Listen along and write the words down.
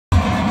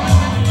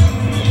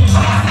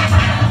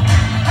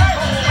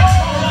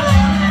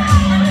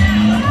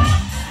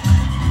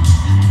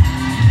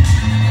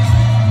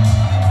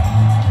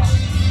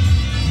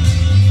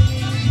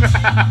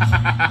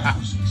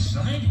Looks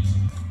exciting.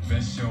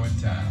 Best show in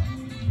town.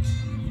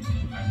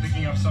 I'm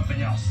picking up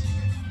something else.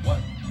 What?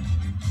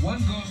 One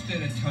ghost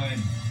at a time.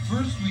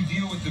 First we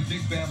deal with the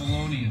big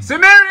Babylonian.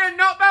 Sumerian,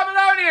 not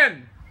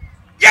Babylonian!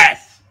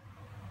 Yes!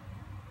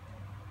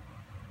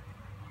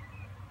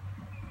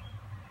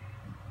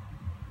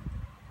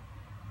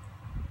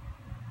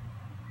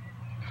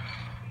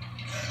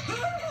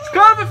 It's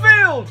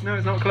Cloverfield! No,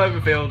 it's not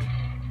Cloverfield.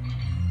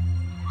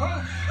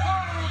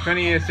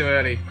 20 years too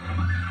early.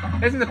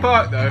 It's in the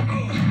park though.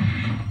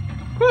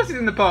 Of course it's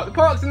in the park. The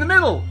park's in the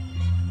middle.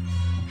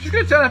 She's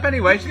going to turn up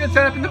anyway. She's going to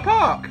turn up in the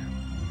park.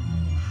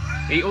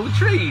 Eat all the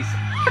trees.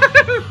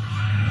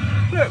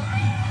 Look.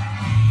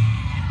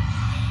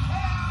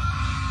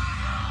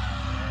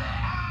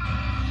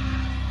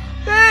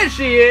 There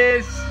she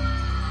is.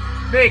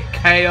 Big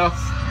chaos.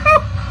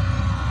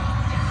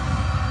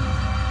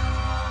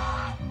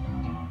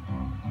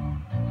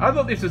 I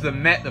thought this was a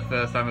Met the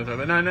first time I saw it,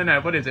 but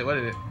no. What is it? What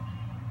is it?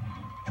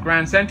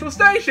 Grand Central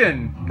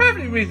Station.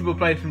 Perfectly reasonable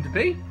place for him to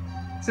be.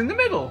 It's in the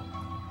middle.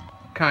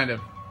 Kind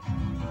of.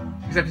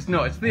 Except it's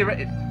not. It's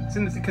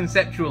in the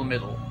conceptual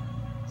middle.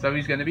 So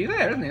he's going to be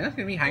there, isn't he? That's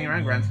going to be hanging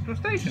around Grand Central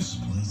Station. This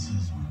place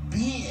is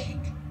big.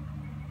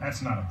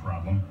 That's not a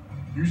problem.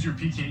 Use your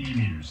PKE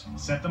meters.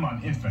 Set them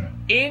on infinite.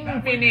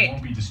 That way you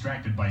won't be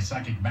distracted by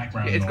psychic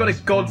background Yeah, it's got a noise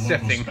God or local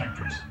setting.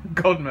 specters.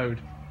 God mode.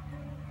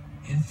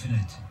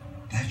 Infinite.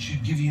 That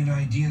should give you an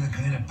idea of the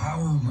kind of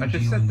power we're I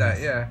just said that,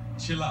 yeah.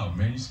 Chill out,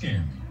 man. You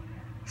scared me.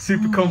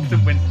 Super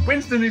competent Winston.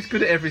 Winston who's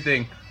good at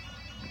everything.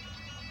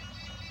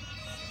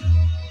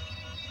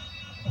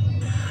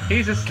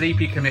 He's a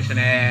sleepy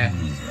commissioner.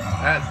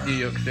 That's New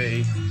York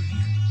City.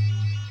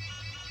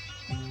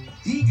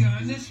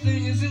 Egon, this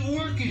thing isn't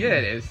working. Yeah,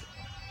 it is.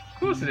 Of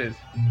course it is.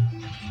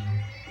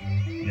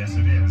 Yes,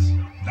 it is.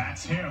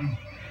 That's him.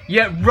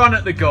 Yeah, run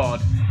at the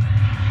god.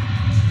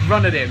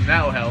 Run at him,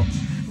 that'll help.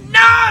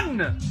 None!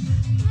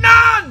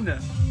 None!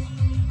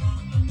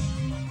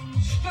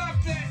 Stop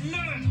that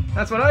nun!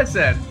 That's what I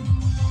said.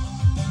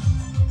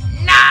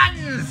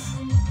 Nuns!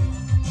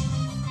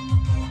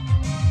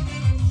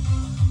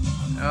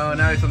 Oh,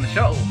 now he's on the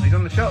shuttle. He's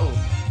on the shuttle.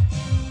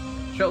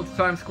 Shuttle to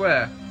Times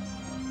Square.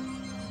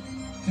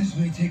 This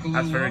may take a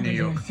That's little very longer New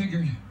than I York.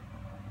 figured.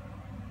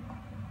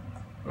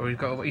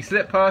 Oh, he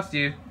slipped past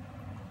you.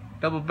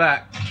 Double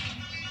back.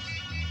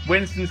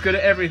 Winston's good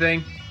at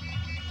everything.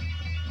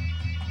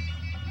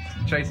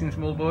 Chasing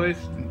small boys.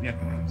 Yeah,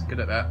 he's good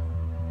at that.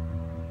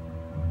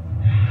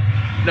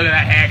 Look at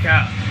that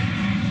haircut.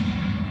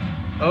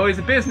 Oh, he's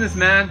a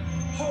businessman.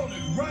 Hold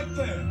it right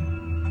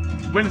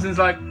there. Winston's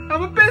like,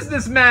 I'm a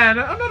businessman.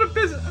 I'm not a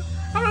businessman.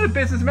 I'm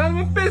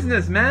a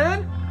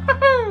businessman.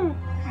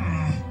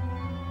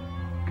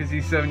 Because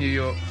he's so New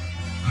York.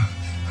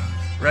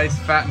 Ray's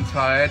fat and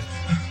tired,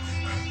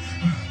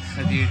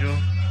 as usual.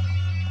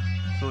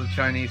 It's all the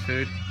Chinese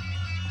food.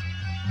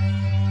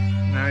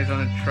 Now he's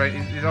on a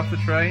train. He's off the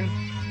train.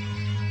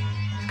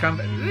 He's come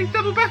back. He's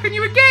double back on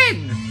you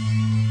again.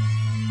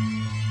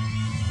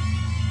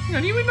 Hang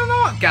on, you in an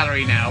art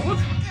gallery now?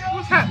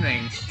 What's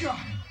happening?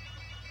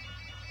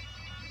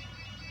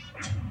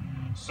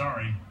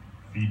 Sorry.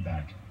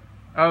 Feedback.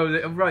 Oh,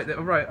 right.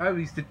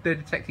 Oh, they're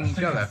detecting each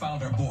other. I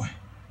found our boy.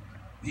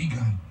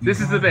 Egon.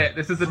 This is the bit.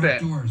 This is the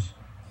bit. Doors.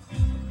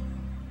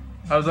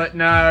 I was like,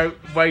 no,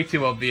 way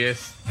too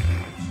obvious.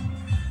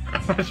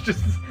 that's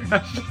just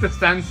a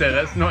stancer.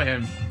 That's not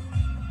him.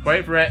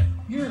 Wait for it.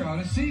 You're out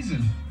of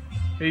season.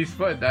 He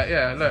spotted that.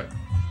 Yeah, look.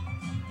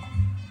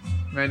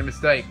 Made a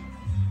mistake.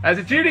 As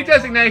a duly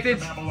designated,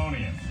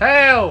 Babylonian.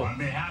 hail! On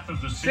behalf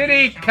of the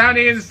City,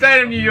 county, and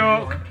state of New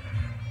York.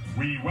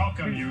 We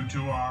welcome you to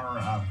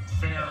our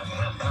fair.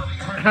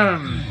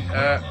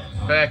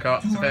 Fair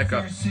cut. To Fair our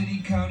cut. fair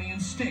city, county,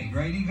 and state,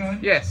 right, Egon?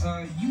 Yes.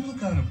 You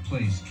look out of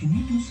place. Can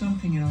you do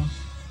something else?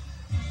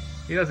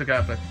 He does look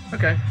out of place.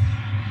 Okay.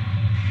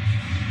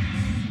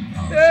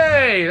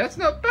 Hey, that's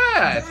not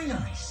bad. Very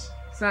nice.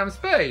 Sam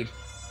Spade.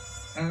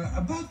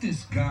 About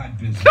this god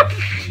business.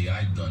 Hey,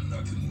 I done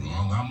nothing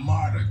wrong. I'm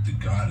Marduk, the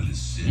god of the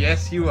city.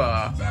 Yes, you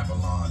are.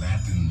 Babylon,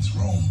 Athens,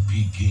 Rome,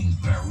 Peking,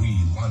 Paris,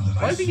 London.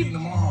 Why I've did you- seen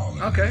them all.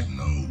 And Okay. There's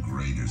no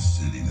greater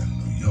city than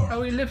New York.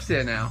 Oh, he lives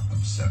here now.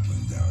 I'm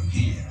settling down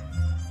here.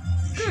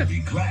 You Good. should be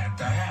glad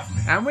to have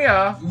me. And we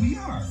are. We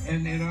are,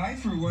 and I,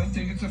 for one,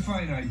 think it's a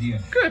fine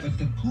idea. Good. But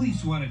the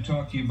police want to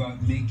talk to you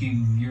about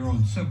making your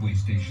own subway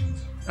stations.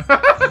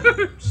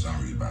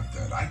 Sorry about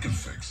that. I can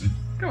fix it.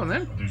 Go on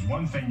then. There's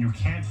one thing you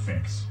can't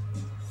fix.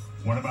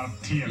 What about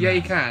TMF? Yeah,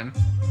 you can.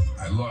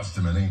 I lost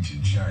him in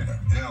ancient China.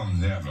 They'll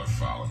never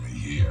follow me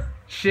here.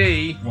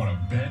 She. What a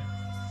bet.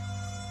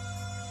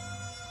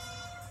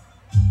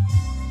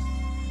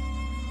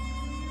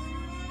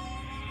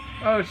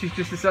 Oh, she's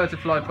just decided to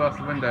fly past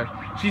the window.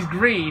 She's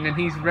green and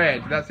he's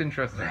red. That's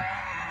interesting.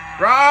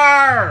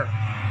 Roar!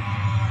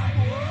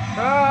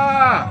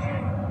 Ah!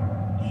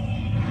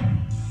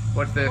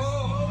 What's this?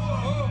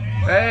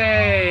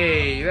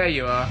 Hey, there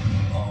you are.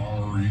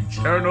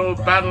 Eternal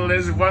battle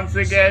is once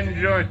again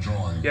joined.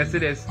 Yes,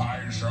 it is.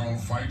 I shall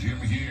fight him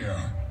here.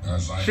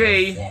 as I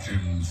She. have fought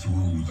him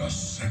through the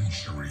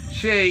centuries.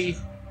 She.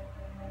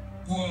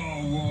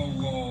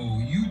 Whoa.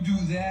 You do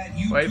that,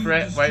 you Wait could for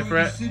it, destroy wait for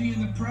the it. city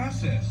in the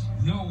process.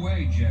 No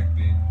way,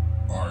 Jackbait.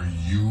 Are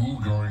you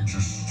going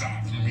to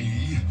stop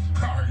me?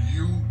 Are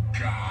you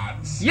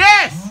gods?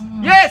 Yes!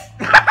 Yes!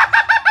 We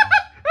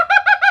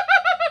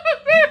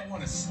don't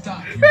want to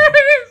stop you There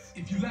it is!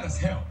 if you let us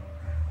help.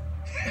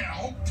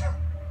 Help?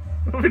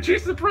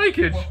 Reduce the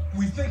breakage. Well,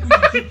 we think we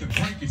can keep the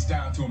breakage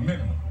down to a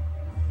minimum.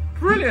 We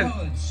Brilliant.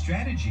 call it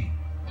strategy.